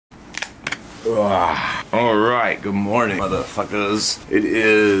All right, good morning, motherfuckers. It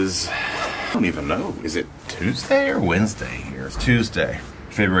is, I don't even know. Is it Tuesday or Wednesday here? It's Tuesday,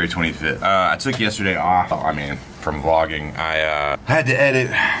 February 25th. I took yesterday off. From vlogging. I had to edit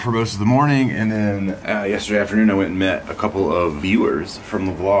for most of the morning, and then yesterday afternoon I went and met a couple of viewers from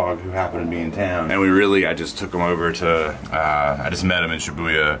the vlog who happened to be in town. And I just took them over to, I just met them in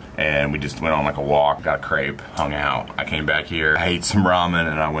Shibuya, and we just went on like a walk, got a crepe, hung out. I came back here, I ate some ramen,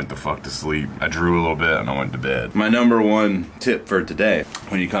 and I went the fuck to sleep. I drew a little bit, and I went to bed. My number one tip for today,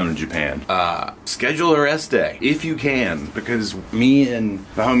 when you come to Japan, schedule a rest day, if you can, because me and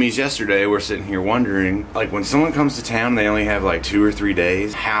the homies yesterday were sitting here wondering, like when someone comes to town, they only have like 2 or 3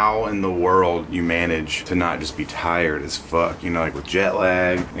 days, how in the world you manage to not just be tired as fuck, you know, like with jet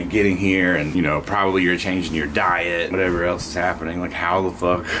lag and getting here, and you know, probably you're changing your diet, whatever else is happening. Like how the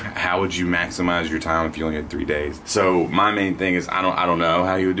fuck, how would you maximize your time if you only had 3 days? So my main thing is, I don't know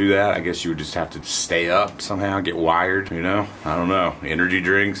how you would do that. I guess you would just have to stay up somehow, get wired, you know? I don't know. Energy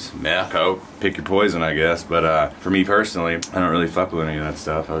drinks, meth, coke, pick your poison, I guess. But for me personally, I don't really fuck with any of that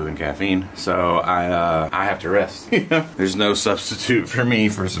stuff other than caffeine. So I have to rest. There's no substitute for me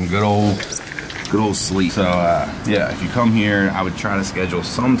for some good old sleep. So yeah, if you come here, I would try to schedule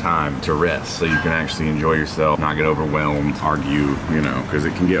some time to rest so you can actually enjoy yourself, not get overwhelmed, argue, you know, because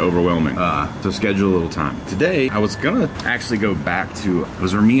it can get overwhelming. So schedule a little time. Today, I was gonna actually go back to, it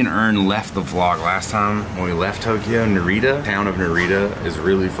was where me and Ern left the vlog last time when we left Tokyo. Narita, town of Narita is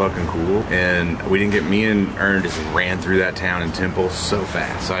really fucking cool, and we didn't get, me and Ern just ran through that town and temple so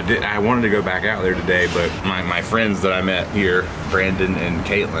fast. So I wanted to go back out there today, but my friends that I met here, Brandon and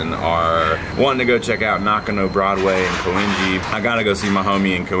Caitlin, are wanting to go check out Nakano Broadway and Koenji. I gotta go see my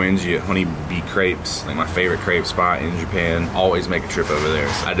homie in Koenji at Honey Bee Crepes, like my favorite crepe spot in Japan. Always make a trip over there.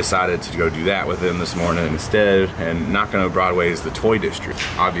 So I decided to go do that with them this morning instead. And Nakano Broadway is the toy district.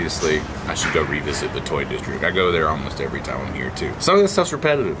 Obviously, I should go revisit the toy district. I go there almost every time I'm here too. Some of this stuff's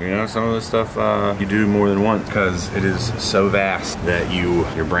repetitive, you know? Some of this stuff you do more than once because it is so vast that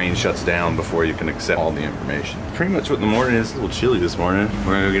your brain shuts down before you can accept all the information. Pretty much what the morning is. A little chilly this morning.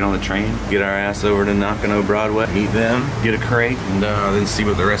 We're gonna go get on the train, get our ass over to Nakano Broadway, meet them, get a crate, and then see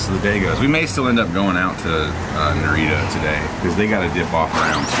what the rest of the day goes. We may still end up going out to Narita today because they got to dip off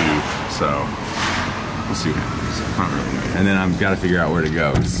around 2, so we'll see what happens. Not really know. And then I've got to figure out where to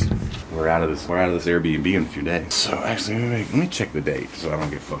go. We're out of this Airbnb in a few days. So actually, let me check the date so I don't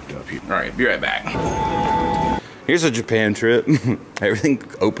get fucked up here. All right, be right back. Here's a Japan trip. Everything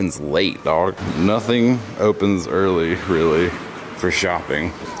opens late, dog. Nothing opens early, really, for shopping.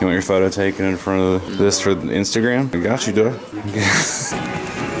 You want your photo taken in front of this for Instagram? I got you, dog.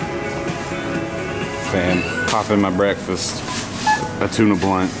 Fan. Pop in my breakfast. A tuna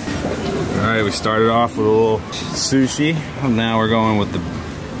blunt. All right, we started off with a little sushi. Now we're going with the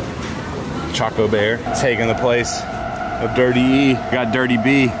Choco Bear, taking the place of Dirty E. Got Dirty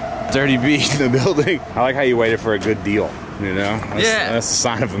B. Dirty B in the building. I like how you waited for a good deal, you know? That's a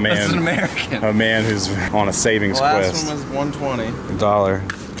sign of a man. That's an American. A man who's on a savings quest. The last one was $1.20.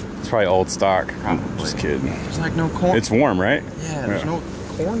 $1. It's probably old stock. I'm just kidding. There's like no corn. It's warm, right? Yeah, there's no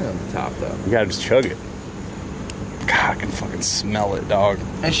corn on the top though. You gotta just chug it. God, I can fucking smell it, dog.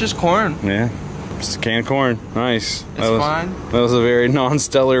 It's just corn. Yeah. Just a can of corn. Nice. It's fine. That was a very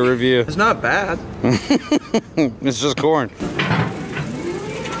non-stellar review. It's not bad. It's just corn.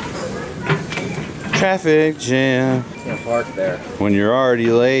 Traffic jam. Can't park there. When you're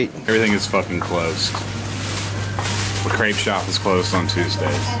already late. Everything is fucking closed. The crepe shop is closed on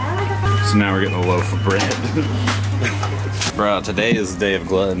Tuesdays. So now we're getting a loaf of bread. Bro, today is the day of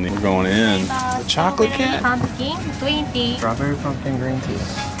gluttony. We're going in. The chocolate cat. Pumpkin, green tea. Strawberry pumpkin green tea.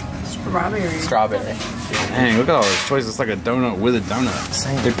 Strawberry. Dang, look at all this choice. It's like a donut with a donut.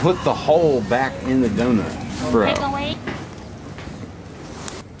 Same. They put the hole back in the donut. Bro. Takeaway.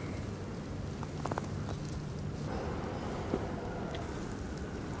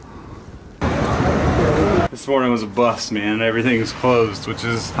 This morning was a bust, man. Everything was closed, which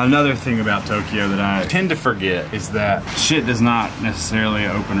is another thing about Tokyo that I tend to forget, is that shit does not necessarily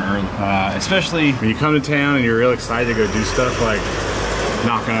open early. Especially when you come to town and you're real excited to go do stuff like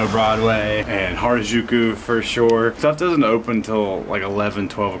Nakano Broadway and Harajuku for sure. Stuff doesn't open until like 11,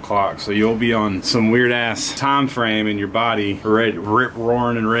 12 o'clock, so you'll be on some weird ass time frame in your body, ready, rip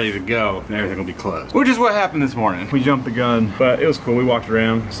roaring and ready to go, and everything will be closed. Which is what happened this morning. We jumped the gun, but it was cool. We walked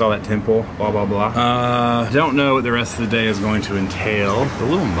around, saw that temple, blah, blah, blah. Don't know what the rest of the day is going to entail. It's a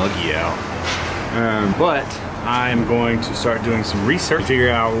little muggy out. But I'm going to start doing some research,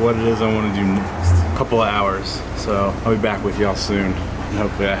 figure out what it is I want to do next. A couple of hours, so I'll be back with y'all soon. And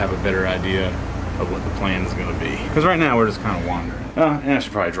hopefully I have a better idea of what the plan is going to be. Because right now we're just kind of wandering. And I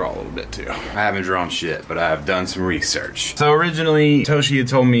should probably draw a little bit too. I haven't drawn shit, but I've done some research. So originally, Toshi had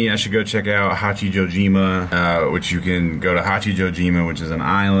told me I should go check out Hachijojima, which you can go to Hachijojima, which is an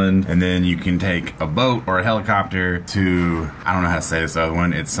island, and then you can take a boat or a helicopter to, I don't know how to say this other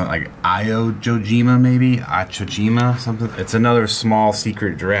one, it's something like Iojojima maybe? Ichojima, something. It's another small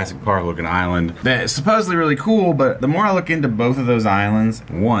secret Jurassic Park looking island that's supposedly really cool, but the more I look into both of those islands,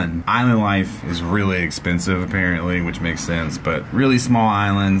 one, island life is really expensive apparently, which makes sense, but really small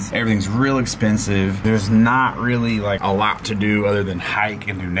islands, everything's real expensive. There's not really like a lot to do other than hike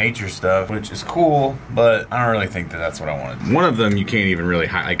and do nature stuff, which is cool, but I don't really think that that's what I wanted. One of them you can't even really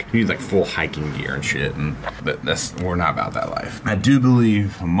hike, like you need like full hiking gear and shit, and but we're not about that life. I do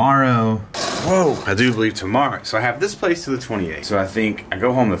believe tomorrow, I do believe tomorrow. So I have this place to the 28th. So I think I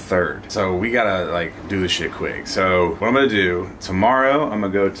go home the 3rd. So we gotta like do this shit quick. So what I'm gonna do, tomorrow I'm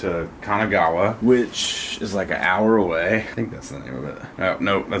gonna go to Kanagawa, which is like an hour away. I think that's the name of it. Oh,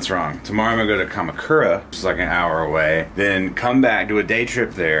 no, that's wrong. Tomorrow I'm gonna go to Kamakura, which is like an hour away. Then come back, do a day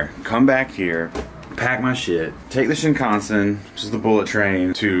trip there, come back here, pack my shit, take the Shinkansen, which is the bullet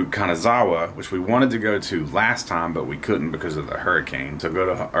train, to Kanazawa, which we wanted to go to last time, but we couldn't because of the hurricane. So go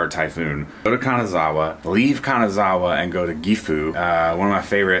to, or typhoon, go to Kanazawa, leave Kanazawa and go to Gifu. One of my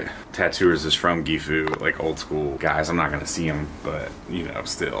favorite tattooers is from Gifu, like old school guys. I'm not gonna see him, but you know,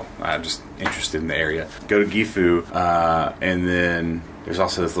 still, I'm just interested in the area. Go to Gifu, and then there's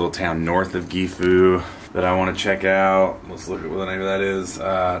also this little town north of Gifu that I want to check out. Let's look at what the name of that is.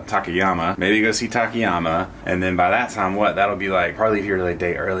 Takayama. Maybe go see Takayama. And then by that time, that'll be like, probably leave here like a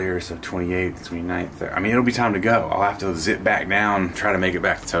day earlier, so 28th, 29th. I mean, it'll be time to go. I'll have to zip back down, try to make it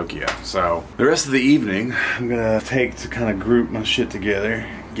back to Tokyo. So the rest of the evening, I'm gonna take to kind of group my shit together.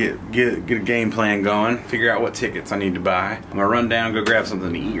 Get a game plan going, figure out what tickets I need to buy. I'm gonna run down, go grab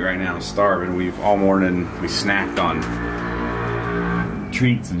something to eat right now. I'm starving. We've all morning, we snacked on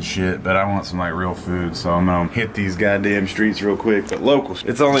treats and shit, but I want some like real food, so I'm gonna hit these goddamn streets real quick. But local,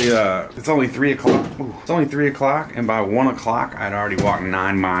 it's only 3 o'clock. It's only 3 o'clock, and by 1 o'clock I'd already walked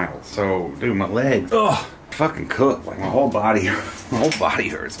 9 miles. So dude, my legs, fucking cooked. Like my whole body hurts,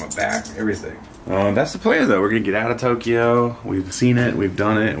 my back, everything. That's the plan though. We're gonna get out of Tokyo. We've seen it, we've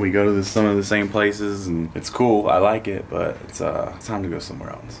done it. We go to some of the same places, and it's cool. I like it, but it's time to go somewhere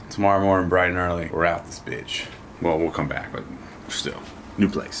else. Tomorrow morning, bright and early, we're out this bitch. Well, we'll come back, but still. New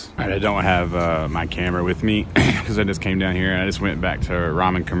place. Alright, I don't have my camera with me because I just came down here and I just went back to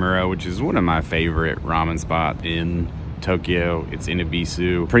Ramen Kimura, which is one of my favorite ramen spots in Tokyo. It's in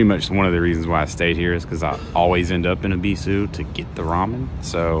Ebisu. Pretty much one of the reasons why I stayed here is because I always end up in Ebisu to get the ramen.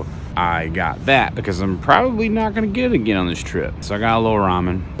 So I got that because I'm probably not going to get it again on this trip. So I got a little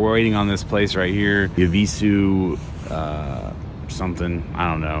ramen. We're waiting on this place right here, Ebisu something, I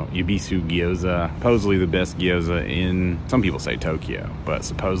don't know, Ebisu gyoza. Supposedly the best gyoza in, some people say Tokyo, but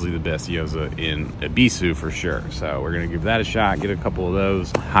supposedly the best gyoza in Ebisu for sure. So we're gonna give that a shot, get a couple of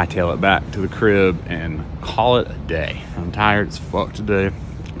those, hightail it back to the crib, and call it a day. I'm tired as fuck today.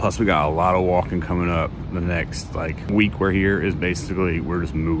 Plus we got a lot of walking coming up. The next like week we're here is basically, we're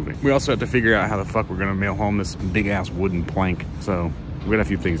just moving. We also have to figure out how the fuck we're gonna mail home this big ass wooden plank. So we got a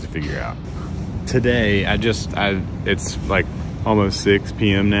few things to figure out. Today, it's like almost 6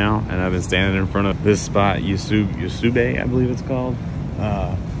 p.m. now, and I've been standing in front of this spot, Yasube, I believe it's called,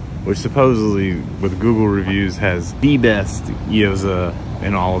 which supposedly, with Google reviews, has the best gyoza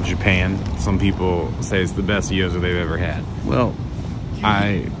in all of Japan. Some people say it's the best gyoza they've ever had. Well,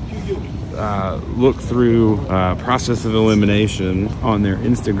 I looked through process of elimination on their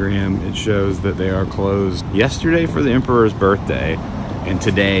Instagram. It shows that they are closed yesterday for the Emperor's birthday, and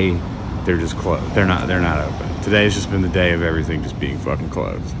today they're just closed. They're not open. Today's just been the day of everything just being fucking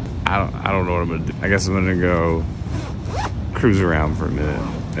closed. I don't know what I'm gonna do. I guess I'm gonna go cruise around for a minute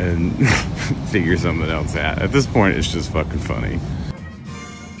and figure something else out. At this point, it's just fucking funny.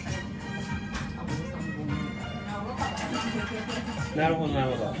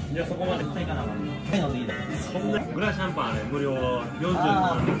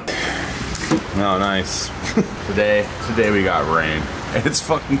 Oh, nice. Today we got rain. It's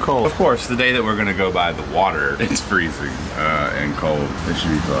fucking cold. Of course, the day that we're gonna go by the water, it's freezing and cold. It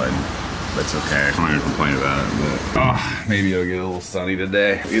should be fun. But it's okay. I'm not gonna complain about it. But maybe it'll get a little sunny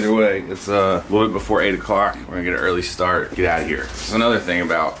today. Either way, it's a little bit before 8 o'clock. We're gonna get an early start. Get out of here. This is another thing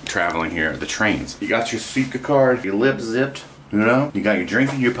about traveling here. The trains. You got your Suica card, your lip zipped. You know? You got your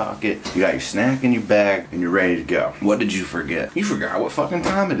drink in your pocket, you got your snack in your bag, and you're ready to go. What did you forget? You forgot what fucking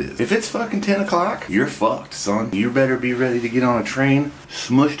time it is. If it's fucking 10 o'clock, you're fucked, son. You better be ready to get on a train,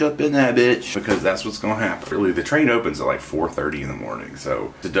 smushed up in that bitch, because that's what's gonna happen. Really, the train opens at like 4:30 in the morning,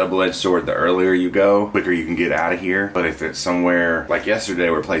 so it's a double-edged sword. The earlier you go, quicker you can get out of here. But if it's somewhere like yesterday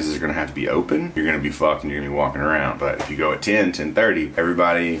where places are gonna have to be open, you're gonna be fucked and you're gonna be walking around. But if you go at 10, 10:30,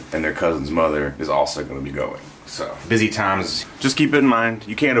 everybody and their cousin's mother is also gonna be going. So, busy times, just keep it in mind.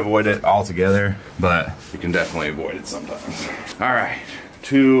 You can't avoid it altogether, but you can definitely avoid it sometimes. All right,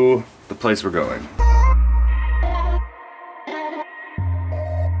 to the place we're going.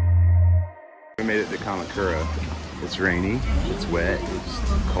 We made it to CHANNELᴴᴰ. It's rainy, it's wet, it's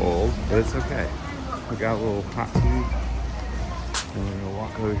cold, but it's okay. We got a little hot tea, and we're gonna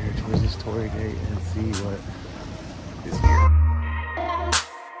walk over here towards this torii gate and see what is here.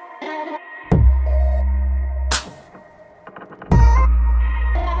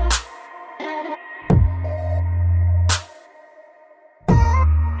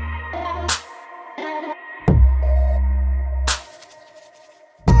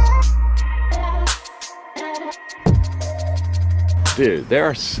 Dude, there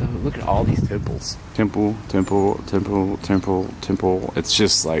are so, look at all these temples. Temple, temple, temple, temple, temple. It's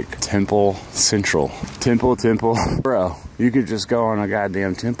just like temple central. Temple, temple. Bro, you could just go on a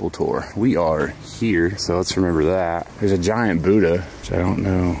goddamn temple tour. We are here, so let's remember that. There's a giant Buddha, which I don't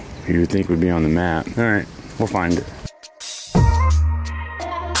know if you would think would be on the map. All right, we'll find it.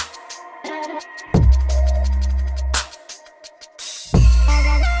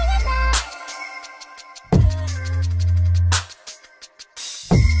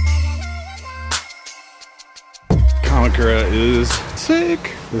 CHANNELᴴᴰ is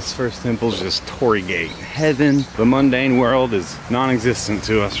sick. This first temple's just torii gate. Heaven. The mundane world is non-existent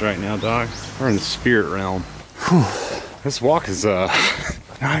to us right now, dog. We're in the spirit realm. Whew. This walk is not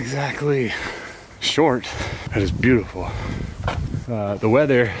exactly short, but it's beautiful. The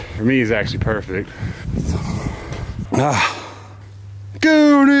weather for me is actually perfect.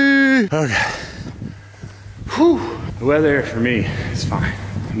 Goody! Okay. Whew. The weather for me is fine.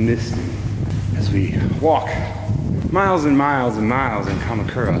 Misty as we walk miles and miles and miles in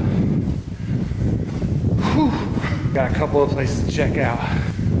CHANNELᴴᴰ. Whew. Got a couple of places to check out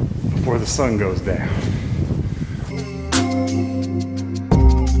before the sun goes down.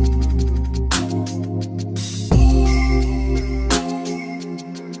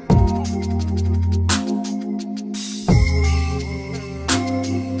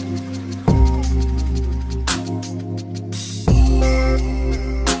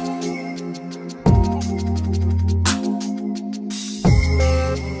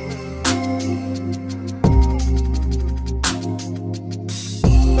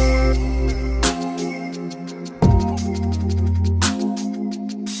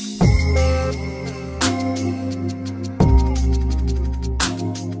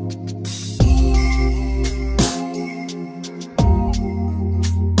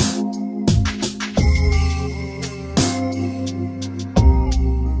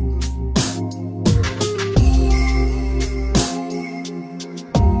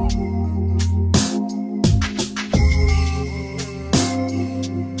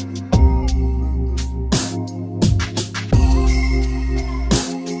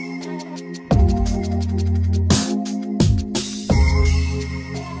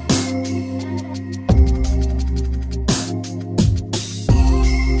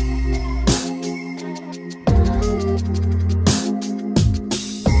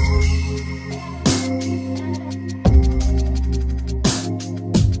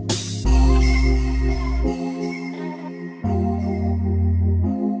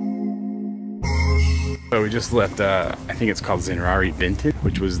 So we just left, I think it's called Zenrari Benton,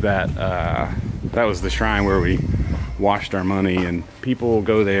 which was that was the shrine where we washed our money, and people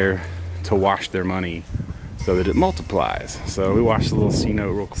go there to wash their money so that it multiplies. So we washed the little C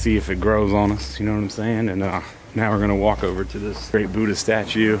note real quick, see if it grows on us, you know what I'm saying? And now we're gonna walk over to this great Buddha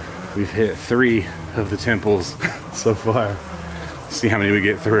statue. We've hit 3 of the temples so far. See how many we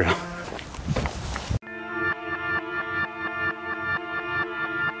get through.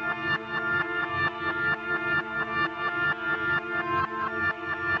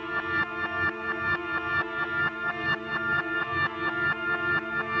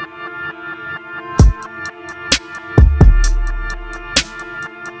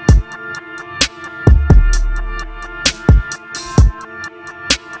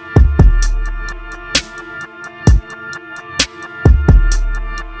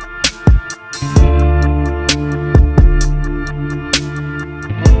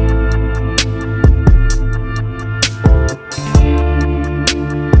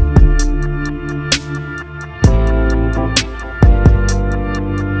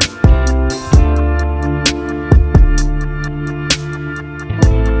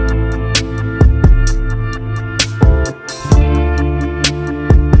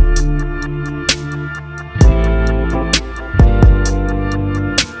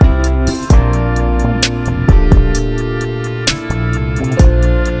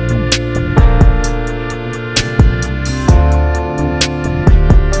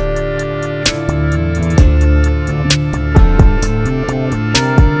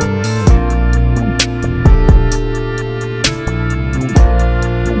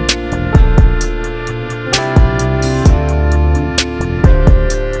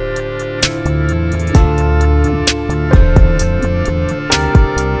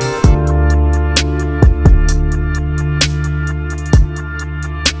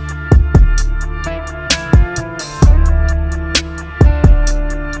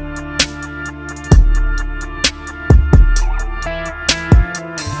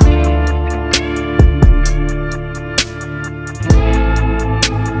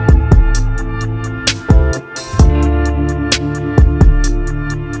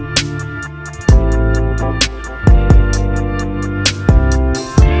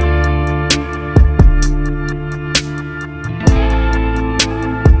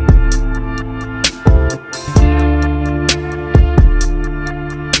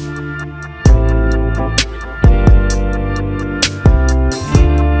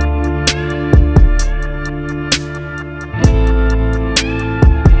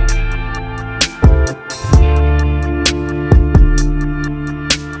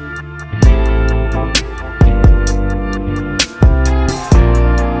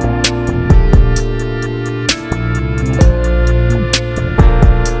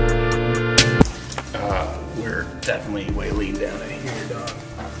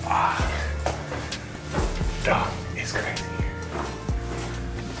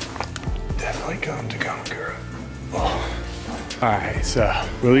 definitely come to Kamakura. Oh. Alright, so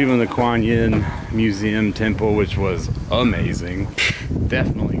we're leaving the Kuan Yin Museum Temple, which was amazing.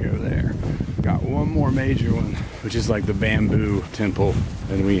 Definitely go there. Got one more major one, which is like the Bamboo Temple.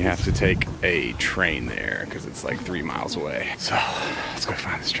 Then we have to take a train there because it's like 3 miles away. So let's go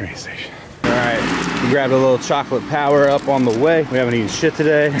find this train station. Alright, we grabbed a little chocolate power up on the way. We haven't eaten shit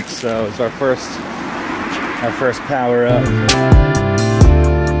today, so it's our first power up.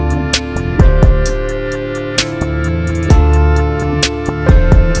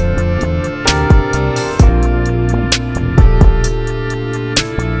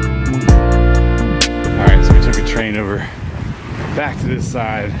 Over back to this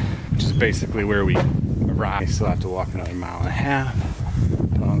side, which is basically where we arrived. Still have to walk another 1.5 miles.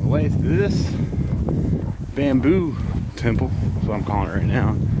 But on the way through this Bamboo Temple, that's what I'm calling it right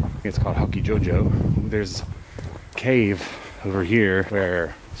now. It's called Hakijojo. There's a cave over here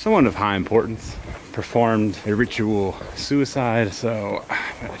where someone of high importance performed a ritual suicide. So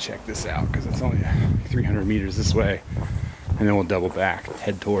I'm gonna check this out because it's only 300 meters this way, and then we'll double back,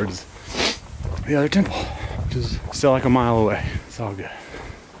 head towards the other temple, which is still like 1 mile away. It's all good.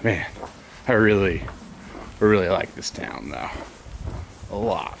 Man, I really like this town though. A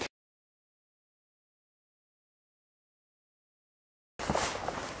lot.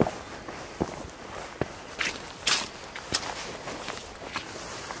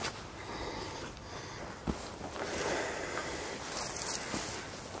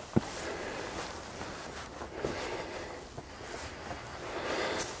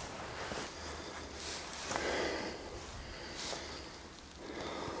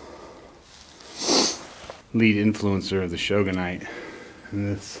 Lead influencer of the shogunate,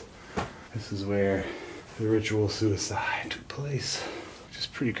 and this is where the ritual suicide took place, which is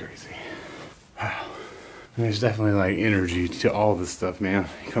pretty crazy. Wow. And there's definitely like energy to all this stuff, man.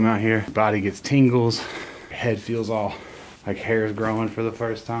 You come out here, your body gets tingles, your head feels all like hair is growing for the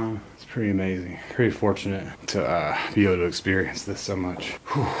first time. It's pretty amazing. Pretty fortunate to be able to experience this so much.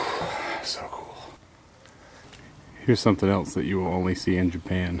 Whew. So cool. Here's something else that you will only see in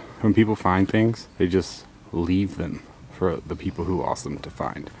Japan. When people find things, they just leave them for the people who lost them to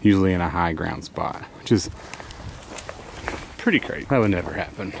find. Usually in a high ground spot, which is pretty crazy. That would never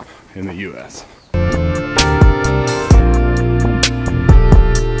happen in the US.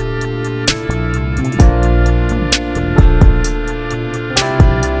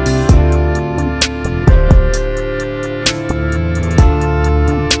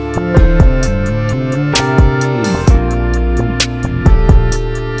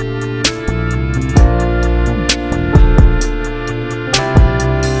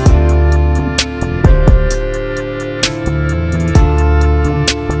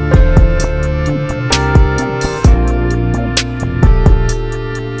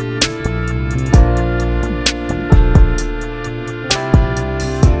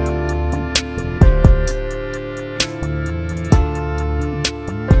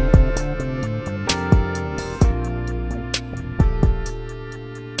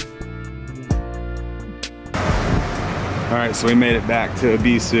 Alright, so we made it back to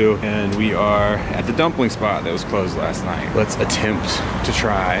Abisu, and we are at the dumpling spot that was closed last night. Let's attempt to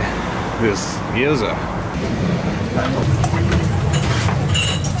try this gyoza.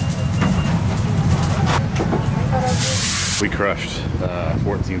 We crushed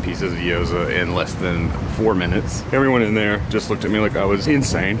 14 pieces of gyoza in less than 4 minutes. Everyone in there just looked at me like I was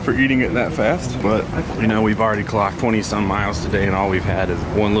insane for eating it that fast. But, you know, we've already clocked 20 some miles today, and all we've had is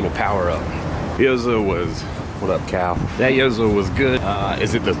one little power up. Gyoza was... What up, Cal? That gyoza was good.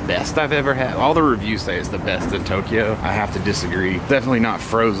 Is it the best I've ever had? All the reviews say it's the best in Tokyo. I have to disagree. Definitely not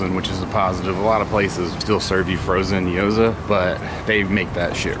frozen, which is a positive. A lot of places still serve you frozen gyoza, but they make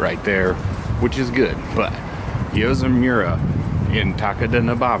that shit right there, which is good. But gyoza Mura in Takeda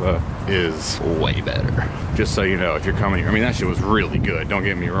Nababa is way better. Just so you know, if you're coming here. I mean, that shit was really good. Don't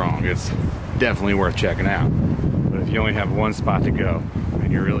get me wrong. It's definitely worth checking out. But if you only have one spot to go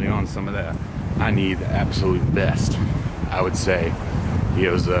and you're really on some of that, I need the absolute best. I would say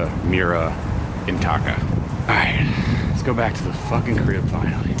gyoza Mura in Taka. Alright, let's go back to the fucking crib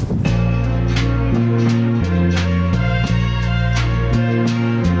finally.